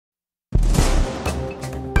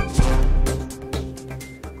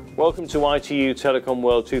Welcome to ITU Telecom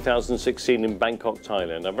World 2016 in Bangkok,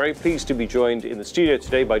 Thailand. I'm very pleased to be joined in the studio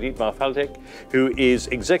today by Dietmar Vahldiek, who is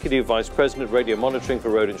Executive Vice President of Radio Monitoring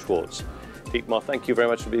for Rohde Schwarz. Dietmar, thank you very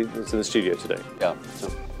much for being in the studio today. Yeah,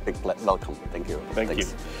 big welcome. Thank you. Thank you.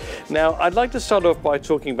 Now, I'd like to start off by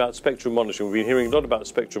talking about spectrum monitoring. We've been hearing a lot about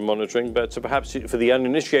spectrum monitoring, but perhaps for the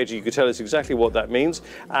uninitiated, you could tell us exactly what that means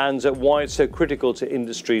and why it's so critical to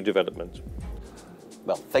industry development.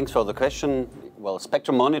 Well, thanks for the question. Well,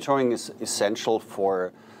 spectrum monitoring is essential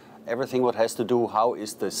for everything what has to do how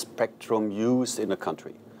is the spectrum used in a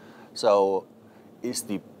country. So is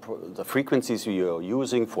the frequencies you are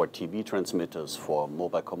using for TV transmitters, for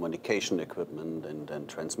mobile communication equipment and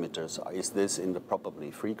transmitters, is this in the proper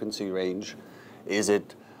frequency range? Is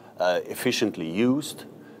it efficiently used?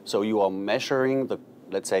 So you are measuring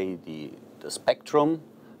let's say the spectrum,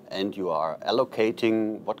 and you are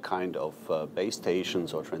allocating what kind of base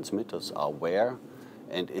stations or transmitters are where,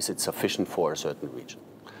 and is it sufficient for a certain region.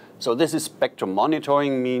 So this is spectrum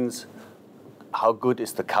monitoring, means how good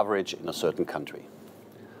is the coverage in a certain country.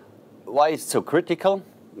 Why is it so critical?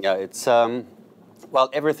 Yeah, it's, well,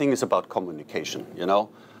 everything is about communication, you know,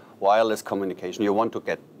 wireless communication. You want to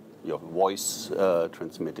get your voice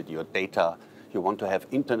transmitted, your data, you want to have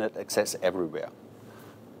internet access everywhere.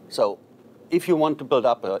 So if you want to build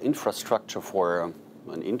up an infrastructure for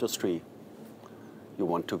an industry, you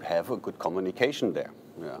want to have a good communication there.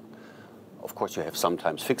 Yeah. Of course, you have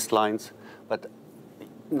sometimes fixed lines, but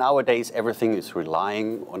nowadays everything is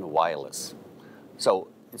relying on wireless. So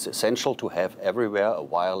it's essential to have everywhere a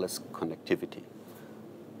wireless connectivity.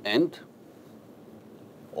 And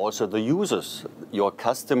also the users, your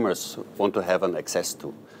customers want to have an access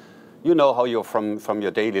to. You know how you're from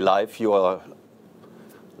your daily life, you are,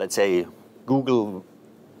 let's say, Google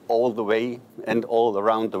all the way and all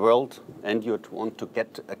around the world, and you want to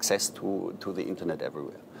get access to the internet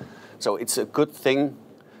everywhere. So it's a good thing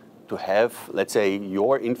to have, let's say,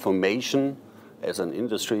 your information as an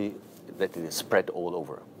industry that it is spread all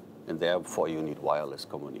over. And therefore you need wireless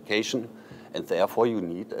communication, and therefore you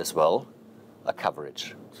need as well a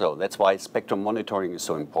coverage. So that's why spectrum monitoring is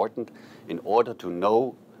so important, in order to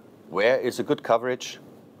know where is a good coverage,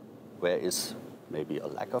 where is maybe a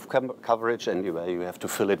lack of coverage, and you have to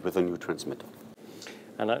fill it with a new transmitter.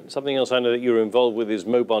 And something else I know that you're involved with is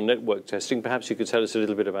mobile network testing. Perhaps you could tell us a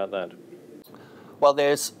little bit about that. Well,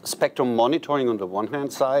 there's spectrum monitoring on the one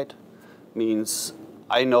hand side, means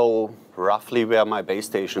I know roughly where my base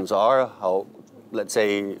stations are, how, let's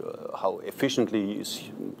say, how efficiently is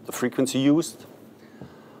the frequency used.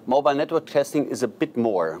 Mobile network testing is a bit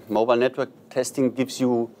more. Mobile network testing gives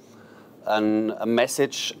you a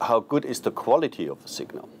message how good is the quality of the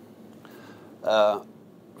signal.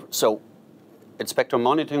 So in spectrum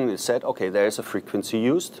monitoring it said, okay, there is a frequency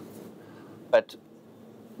used, but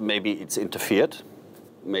maybe it's interfered.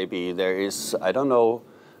 Maybe there is, I don't know,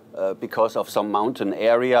 because of some mountain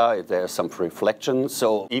area, there's some reflection.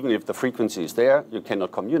 So even if the frequency is there, you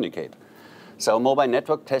cannot communicate. So mobile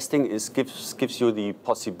network testing gives you the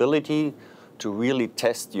possibility to really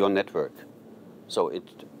test your network. So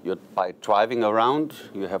by driving around,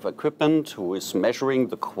 you have equipment who is measuring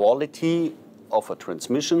the quality of a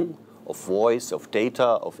transmission, of voice, of data,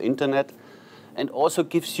 of internet, and also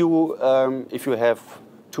gives you, if you have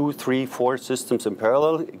 2, 3, 4 systems in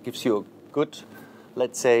parallel, it gives you a good,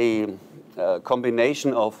 let's say,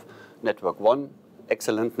 combination of network 1,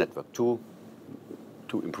 excellent, network 2,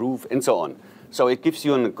 to improve, and so on. So it gives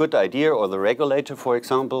you a good idea, or the regulator, for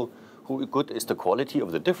example, how good is the quality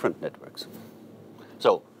of the different networks.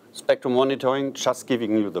 So spectrum monitoring just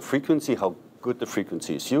giving you the frequency, how good the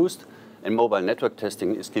frequency is used, and mobile network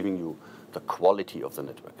testing is giving you the quality of the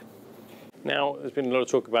network. Now, there's been a lot of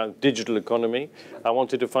talk about digital economy. I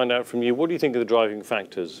wanted to find out from you, what do you think are the driving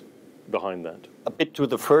factors behind that? A bit to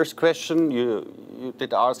the first question, you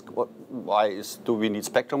did ask do we need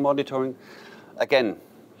spectrum monitoring? Again,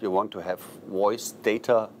 you want to have voice,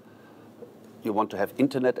 data, you want to have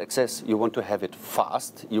internet access, you want to have it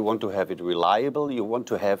fast, you want to have it reliable, you want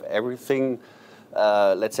to have everything,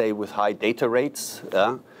 let's say, with high data rates.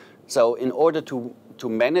 Yeah? So in order to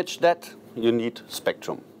manage that, you need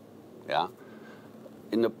spectrum. Yeah?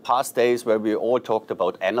 In the past days where we all talked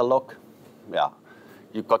about analog, yeah,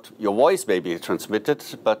 you got your voice maybe transmitted,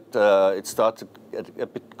 but it starts a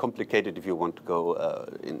bit complicated if you want to go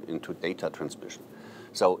into data transmission.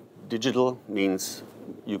 So digital means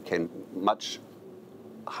you can much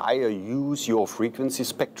higher use your frequency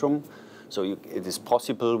spectrum. So it is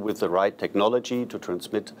possible with the right technology to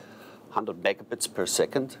transmit 100 megabits per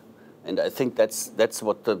second. And I think that's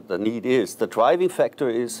what the need is. The driving factor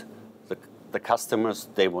is the customers,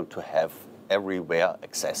 they want to have everywhere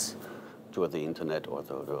access to the internet or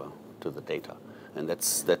to the data. And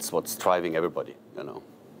that's what's driving everybody, you know.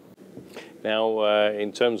 Now,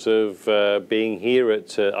 in terms of being here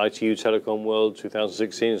at ITU Telecom World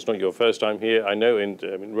 2016, it's not your first time here. I know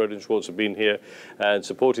Rohde Schwarz have been here and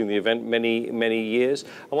supporting the event many years.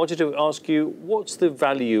 I wanted to ask you, what's the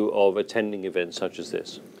value of attending events such as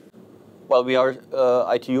this? Well, we are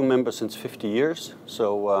ITU members since 50 years,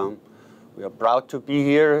 so we are proud to be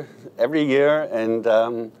here every year. And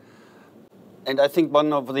I think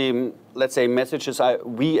one of the, let's say, messages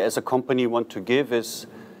we as a company want to give is,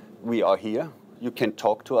 we are here. You can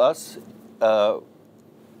talk to us.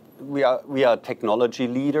 We are a technology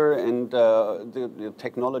leader, and the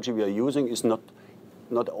technology we are using is not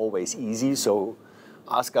always easy. So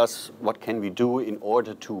ask us what can we do in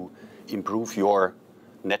order to improve your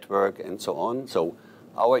network and so on. So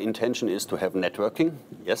our intention is to have networking.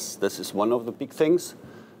 Yes, this is one of the big things.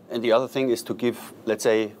 And the other thing is to give, let's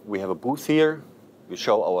say, we have a booth here. We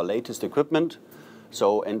show our latest equipment.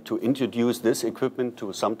 So, and to introduce this equipment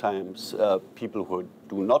to sometimes people who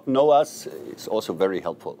do not know us is also very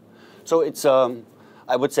helpful. So it's,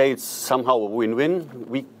 I would say it's somehow a win-win.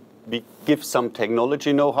 We give some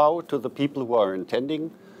technology know-how to the people who are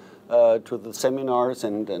attending to the seminars,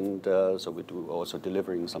 and so we do also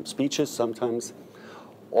delivering some speeches sometimes.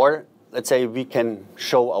 Or let's say we can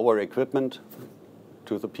show our equipment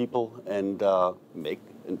to the people and make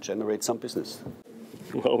and generate some business.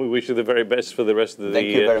 Well, we wish you the very best for the rest of the Thank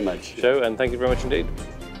you very much. show, and thank you very much indeed.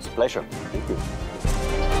 It's a pleasure. Thank you.